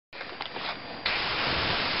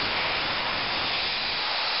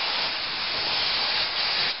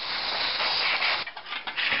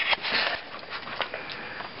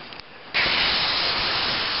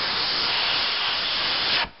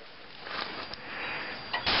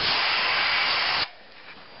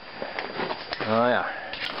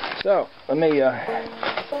So let me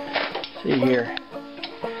see here.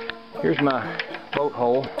 Here's my bolt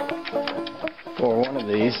hole for one of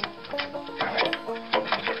these.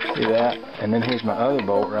 See that? And then here's my other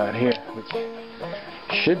bolt right here, which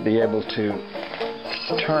should be able to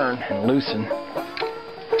turn and loosen.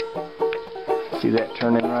 See that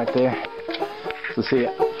turning right there? So see,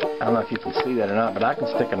 I don't know if you can see that or not, but I can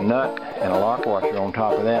stick a nut and a lock washer on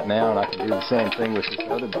top of that now, and I can do the same thing with this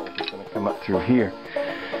other bolt that's going to come up through here.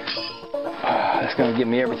 That's going to give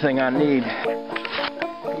me everything I need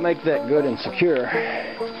to make that good and secure.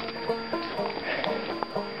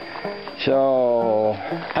 So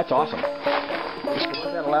that's awesome.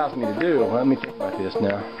 What that allows me to do, let me think about this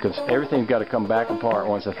now, because everything's got to come back apart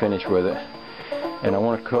once I finish with it, and I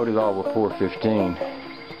want to coat it all with 415.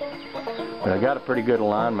 But I got a pretty good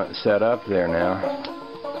alignment set up there now.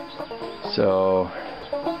 So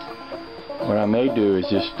what I may do is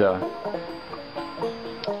just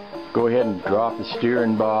go ahead and drop the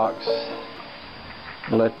steering box,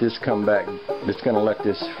 let this come back. It's going to let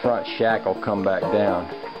this front shackle come back down.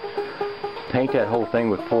 Paint that whole thing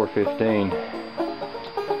with 415.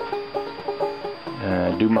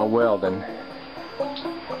 Do my welding.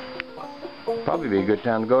 Probably be a good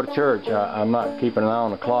time to go to church. I'm not keeping an eye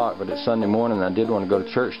on the clock, but it's Sunday morning and I did want to go to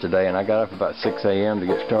church today, and I got up about 6 a.m. to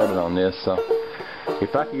get started on this. So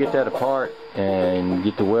if I could get that apart and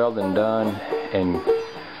get the welding done and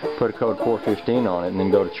put a coat of 415 on it and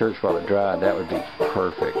then go to church while it dried, that would be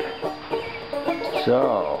perfect.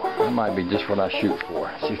 So that might be just what I shoot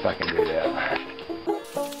for. See if I can do that.